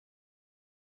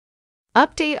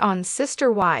Update on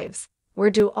Sister Wives. Where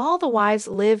do all the wives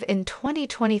live in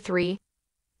 2023?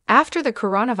 After the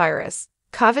coronavirus,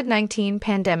 COVID-19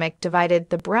 pandemic divided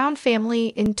the Brown family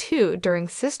in two during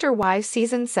Sister Wives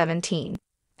season 17.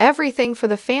 Everything for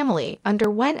the family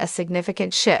underwent a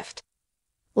significant shift.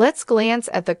 Let's glance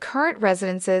at the current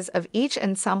residences of each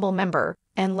ensemble member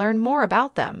and learn more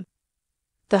about them.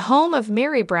 The home of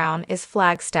Meri Brown is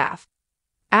Flagstaff.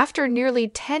 After nearly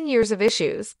 10 years of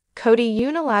issues, Cody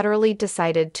unilaterally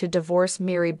decided to divorce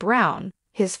Meri Brown,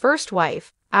 his first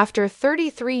wife, after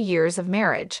 33 years of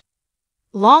marriage.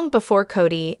 Long before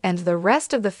Cody and the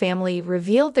rest of the family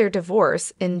revealed their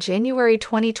divorce in January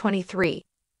 2023,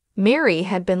 Meri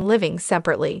had been living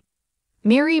separately.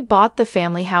 Meri bought the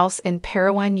family house in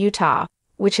Parowan, Utah,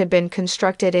 which had been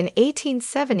constructed in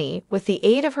 1870 with the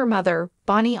aid of her mother,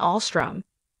 Bonnie Ahlstrom.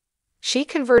 She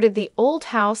converted the old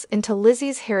house into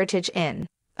Lizzie's Heritage Inn,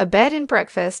 a bed and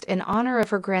breakfast in honor of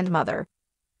her grandmother.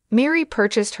 Meri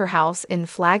purchased her house in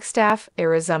Flagstaff,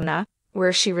 Arizona,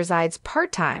 where she resides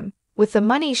part-time, with the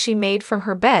money she made from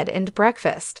her bed and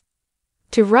breakfast.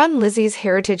 To run Lizzie's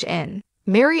Heritage Inn,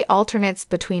 Meri alternates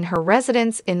between her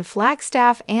residence in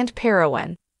Flagstaff and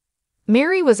Parowan.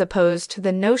 Meri was opposed to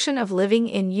the notion of living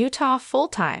in Utah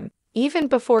full-time, even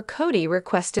before Cody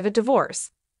requested a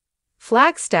divorce.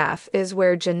 Flagstaff is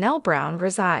where Janelle Brown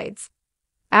resides.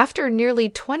 After nearly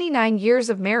 29 years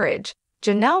of marriage,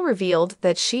 Janelle revealed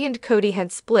that she and Cody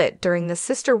had split during the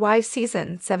Sister Wives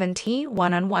season 17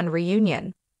 one-on-one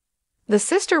reunion. The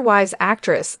Sister Wives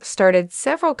actress started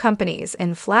several companies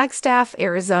in Flagstaff,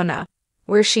 Arizona,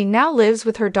 where she now lives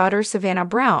with her daughter Savannah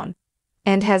Brown,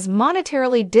 and has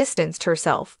monetarily distanced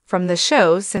herself from the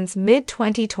show since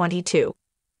mid-2022.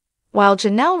 While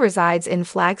Janelle resides in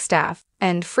Flagstaff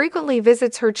and frequently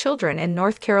visits her children in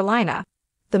North Carolina,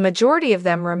 the majority of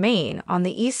them remain on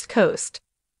the East Coast.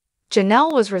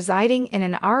 Janelle was residing in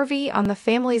an RV on the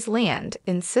family's land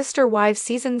in Sister Wives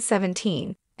season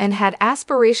 17 and had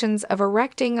aspirations of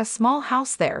erecting a small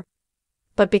house there.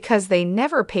 But because they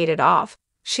never paid it off,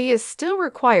 she is still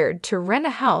required to rent a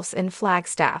house in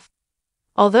Flagstaff.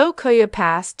 Although Koya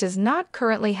Pass does not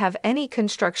currently have any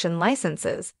construction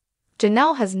licenses,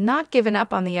 Janelle has not given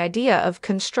up on the idea of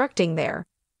constructing there.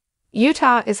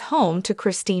 Utah is home to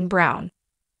Christine Brown.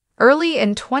 Early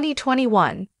in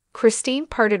 2021, Christine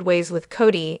parted ways with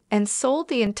Cody and sold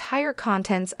the entire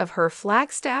contents of her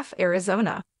Flagstaff,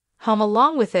 Arizona home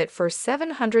along with it for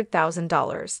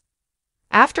 $700,000.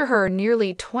 After her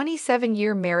nearly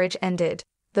 27-year marriage ended,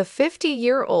 the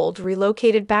 50-year-old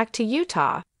relocated back to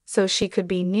Utah so she could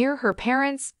be near her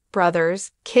parents, brothers,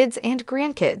 kids, and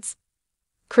grandkids.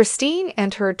 Christine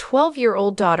and her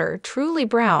 12-year-old daughter, Truly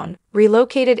Brown,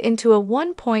 relocated into a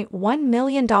 $1.1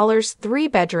 million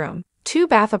 3-bedroom,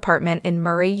 2-bath apartment in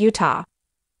Murray, Utah.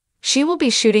 She will be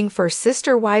shooting for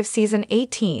Sister Wives season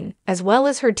 18, as well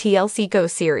as her TLC Go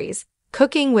series,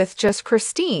 Cooking with Just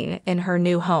Christine, in her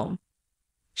new home.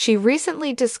 She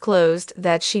recently disclosed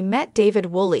that she met David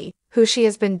Woolley, who she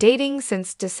has been dating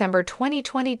since December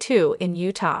 2022 in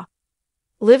Utah.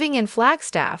 Living in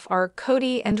Flagstaff are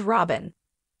Cody and Robin.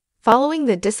 Following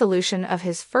the dissolution of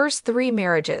his first 3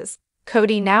 marriages,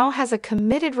 Cody now has a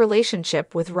committed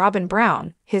relationship with Robin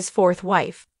Brown, his 4th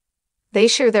wife. They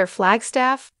share their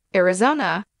Flagstaff,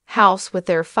 Arizona, house with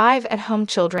their 5 at-home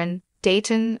children,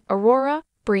 Dayton, Aurora,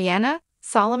 Brianna,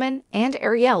 Solomon, and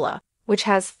Ariella, which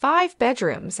has 5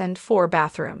 bedrooms and 4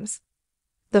 bathrooms.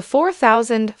 The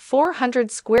 4,400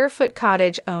 square foot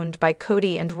cottage owned by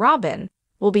Cody and Robin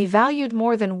will be valued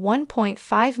more than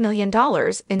 $1.5 million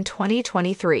in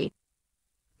 2023.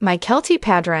 Mykelti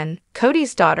Padron,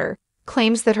 Cody's daughter,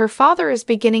 claims that her father is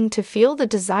beginning to feel the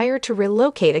desire to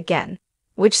relocate again,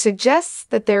 which suggests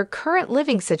that their current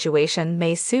living situation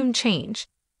may soon change.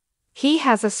 He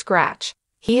has a scratch.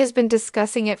 He has been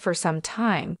discussing it for some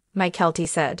time, Mykelti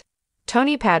said.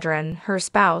 Tony Padron, her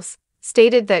spouse,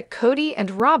 stated that Cody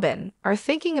and Robin are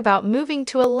thinking about moving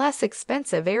to a less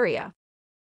expensive area.